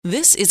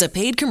This is a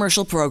paid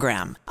commercial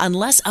program.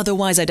 Unless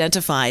otherwise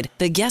identified,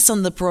 the guests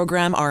on the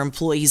program are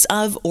employees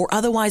of or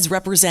otherwise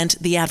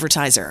represent the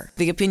advertiser.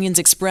 The opinions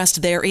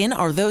expressed therein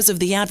are those of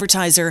the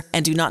advertiser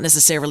and do not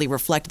necessarily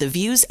reflect the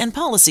views and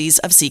policies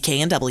of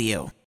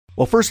CK&W.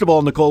 Well, first of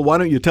all, Nicole, why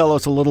don't you tell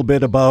us a little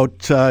bit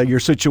about your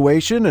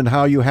situation and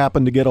how you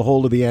happened to get a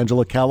hold of the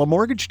Angela Calla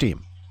mortgage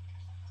team?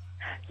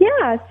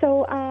 Yeah,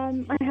 so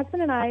my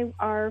husband and I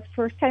are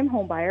first-time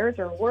home buyers,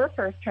 or were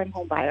first-time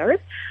home buyers.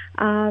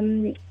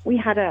 We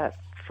had a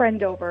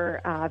friend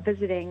over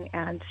visiting,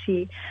 and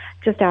she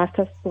just asked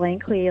us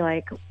blankly,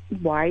 like,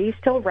 why are you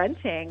still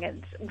renting?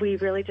 And we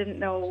really didn't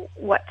know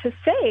what to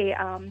say.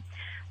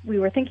 We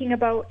were thinking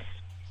about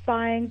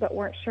buying, but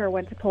weren't sure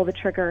when to pull the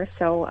trigger.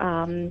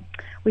 So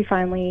we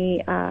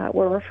finally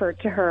were referred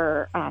to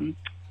her,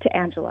 to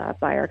Angela,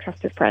 by our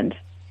trusted friend.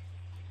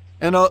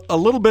 And a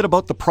little bit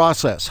about the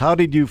process. How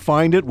did you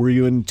find it? Were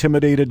you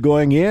intimidated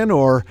going in,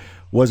 or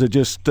was it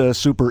just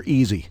super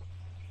easy?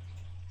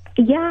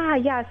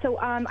 Yeah. So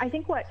I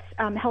think what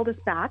held us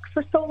back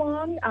for so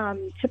long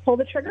to pull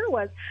the trigger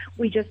was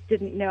we just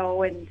didn't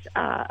know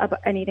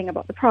about anything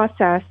about the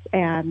process,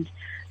 and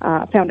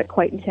found it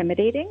quite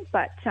intimidating.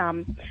 But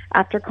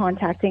after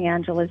contacting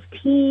Angela's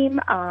team,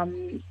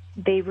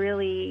 they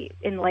really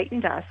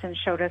enlightened us and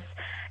showed us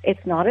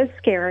it's not as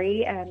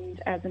scary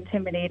and as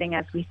intimidating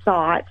as we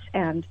thought,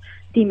 and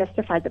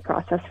demystified the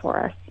process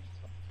for us.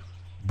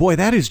 Boy,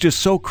 that is just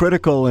so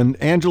critical. And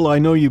Angela, I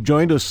know you've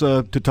joined us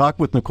to talk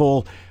with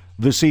Nicole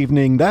this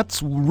evening.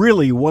 That's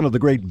really one of the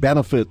great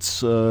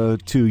benefits to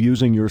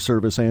using your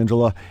service,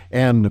 Angela,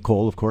 and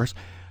Nicole, of course,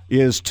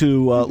 is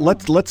to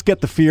let's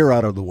get the fear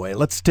out of the way.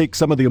 Let's take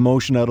some of the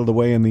emotion out of the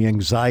way and the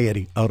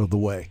anxiety out of the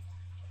way.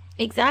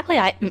 Exactly.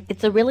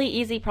 It's a really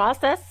easy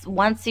process.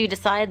 Once you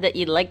decide that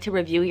you'd like to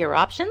review your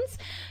options,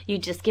 you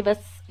just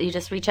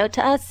reach out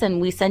to us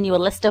and we send you a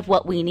list of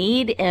what we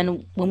need.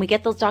 And when we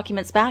get those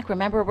documents back,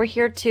 remember, we're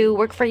here to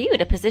work for you,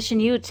 to position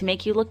you, to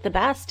make you look the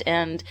best,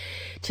 and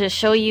to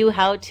show you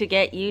how to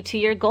get you to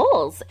your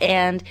goals.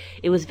 And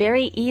it was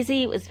very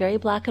easy. It was very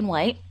black and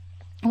white.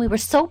 We were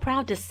so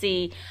proud to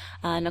see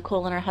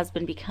Nicole and her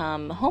husband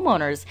become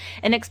homeowners.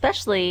 And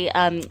especially,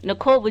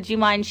 Nicole, would you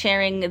mind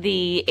sharing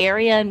the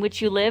area in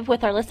which you live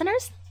with our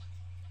listeners?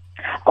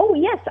 Oh,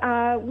 yes.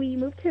 We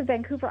moved to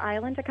Vancouver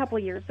Island a couple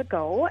of years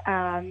ago,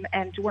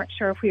 and weren't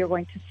sure if we were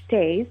going to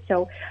stay.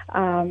 So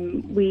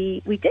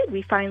we did.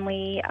 We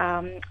finally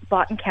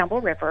bought in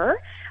Campbell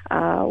River.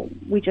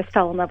 We just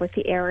fell in love with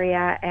the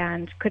area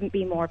and couldn't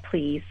be more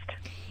pleased.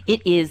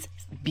 It is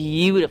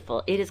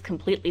beautiful. It is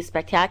completely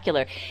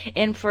spectacular.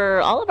 And for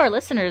all of our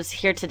listeners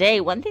here today,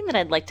 one thing that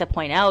I'd like to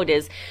point out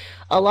is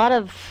a lot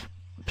of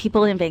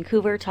people in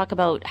Vancouver talk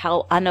about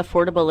how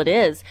unaffordable it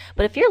is.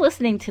 But if you're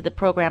listening to the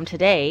program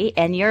today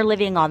and you're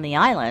living on the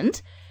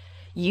island,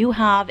 you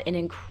have an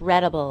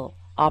incredible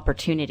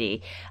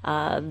opportunity.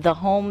 The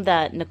home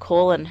that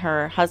Nicole and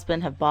her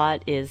husband have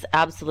bought is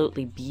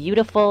absolutely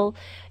beautiful.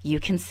 You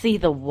can see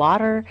the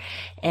water,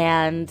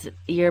 and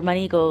your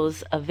money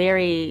goes a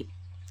very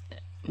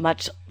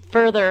much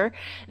further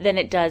than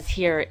it does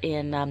here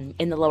in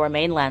the Lower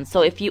Mainland.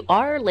 So if you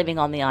are living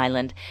on the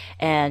island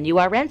and you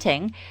are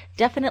renting,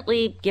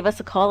 definitely give us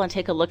a call and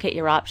take a look at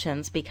your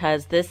options,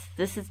 because this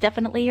is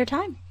definitely your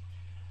time.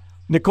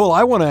 Nicole,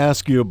 I want to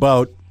ask you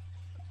about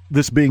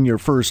this being your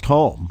first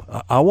home.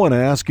 I want to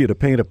ask you to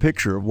paint a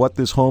picture of what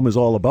this home is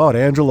all about.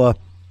 Angela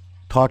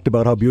talked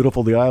about how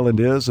beautiful the island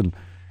is and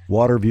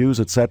water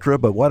views, etc.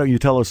 But why don't you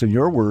tell us in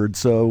your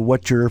words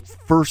what your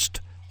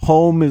first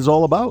home is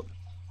all about?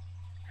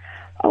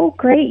 Oh,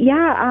 great.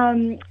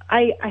 Yeah.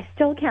 I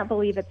still can't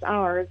believe it's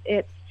ours.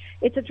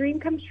 It's a dream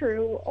come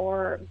true,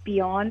 or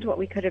beyond what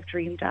we could have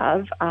dreamed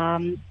of.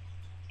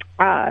 It's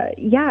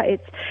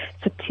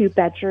a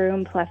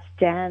 2-bedroom plus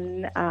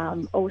den,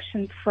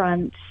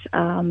 oceanfront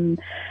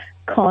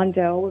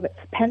condo. It's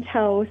a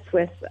penthouse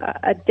with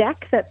a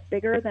deck that's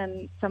bigger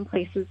than some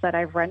places that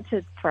I've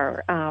rented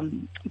for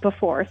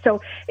before.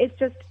 So it's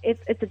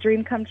a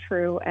dream come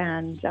true,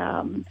 and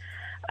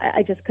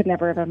I just could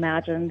never have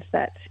imagined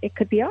that it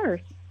could be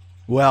ours.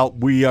 Well,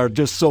 we are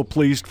just so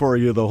pleased for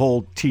you, the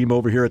whole team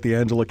over here at the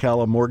Angela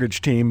Calla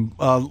Mortgage Team.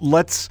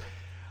 Let's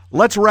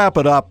wrap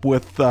it up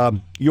with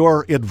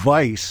your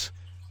advice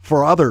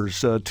for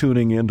others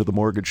tuning into the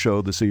Mortgage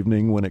Show this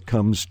evening when it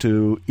comes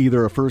to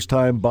either a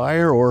first-time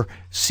buyer or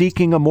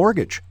seeking a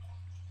mortgage.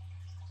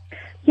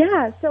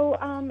 Yeah, so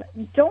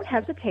don't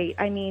hesitate.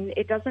 I mean,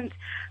 it doesn't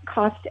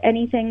cost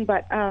anything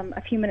but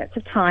a few minutes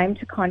of time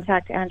to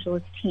contact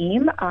Angela's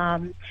team.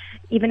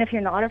 Even if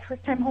you're not a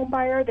first-time home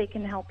buyer, they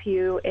can help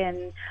you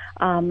in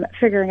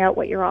figuring out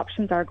what your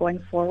options are going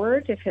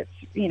forward, if it's,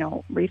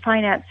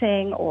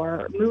 refinancing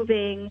or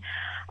moving.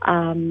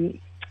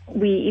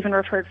 We even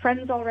referred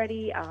friends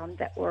already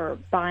that were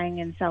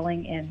buying and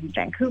selling in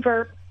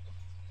Vancouver.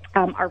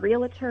 Our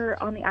realtor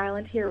on the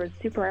island here was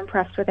super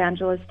impressed with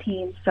Angela's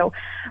team. So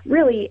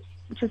really,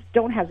 just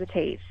don't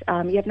hesitate.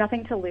 You have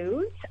nothing to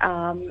lose.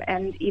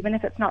 And even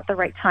if it's not the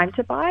right time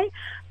to buy,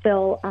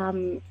 they'll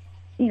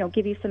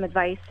give you some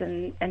advice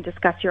and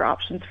discuss your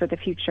options for the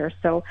future.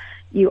 So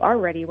you are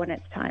ready when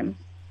it's time.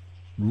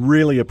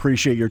 Really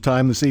appreciate your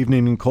time this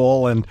evening,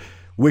 Nicole, and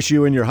wish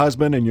you and your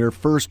husband and your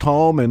first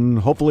home and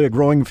hopefully a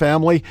growing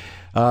family.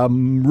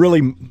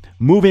 Really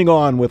moving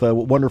on with a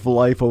wonderful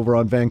life over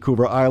on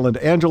Vancouver Island.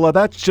 Angela,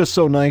 that's just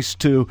so nice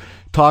to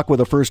talk with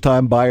a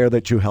first-time buyer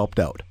that you helped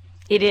out.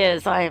 It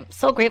is. I'm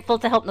so grateful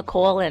to help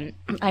Nicole. And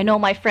I know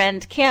my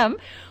friend Kim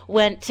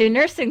went to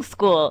nursing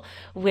school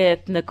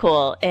with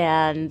Nicole.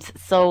 And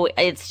so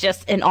it's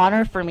just an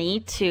honor for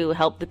me to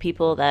help the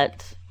people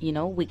that,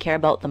 we care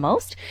about the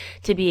most,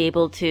 to be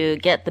able to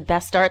get the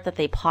best start that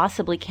they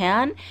possibly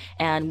can.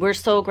 And we're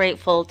so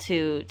grateful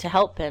to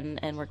help, and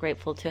we're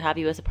grateful to have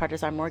you as a part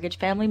of our mortgage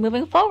family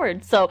moving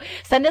forward. So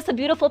send us a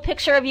beautiful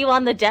picture of you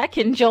on the deck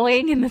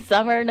enjoying in the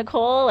summer,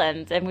 Nicole,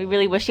 and we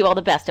really wish you all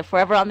the best. If we're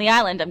ever on the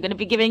island, I'm going to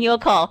be giving you a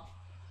call.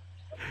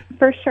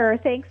 For sure.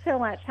 Thanks so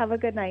much. Have a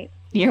good night.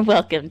 You're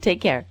welcome. Take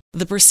care.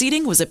 The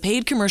proceeding was a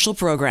paid commercial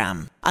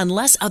program.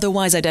 Unless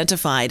otherwise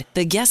identified,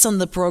 the guests on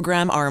the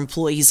program are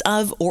employees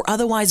of or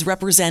otherwise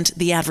represent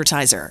the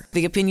advertiser.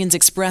 The opinions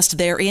expressed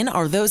therein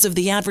are those of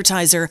the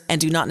advertiser and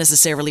do not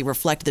necessarily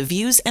reflect the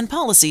views and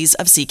policies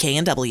of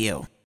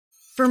CK&W.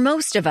 For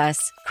most of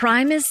us,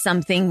 crime is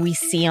something we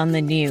see on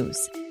the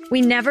news.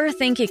 We never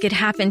think it could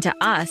happen to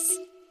us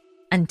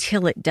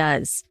until it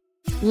does.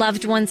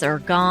 Loved ones are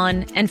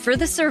gone, and for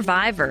the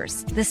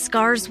survivors, the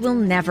scars will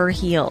never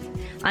heal.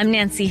 I'm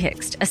Nancy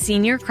Hixt, a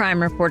senior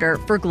crime reporter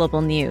for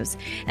Global News.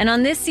 And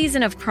on this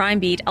season of Crime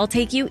Beat, I'll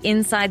take you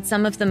inside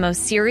some of the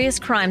most serious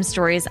crime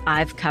stories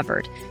I've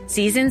covered.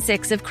 Season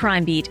 6 of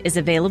Crime Beat is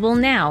available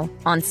now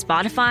on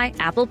Spotify,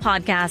 Apple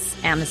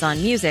Podcasts,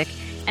 Amazon Music,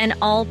 and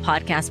all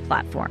podcast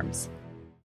platforms.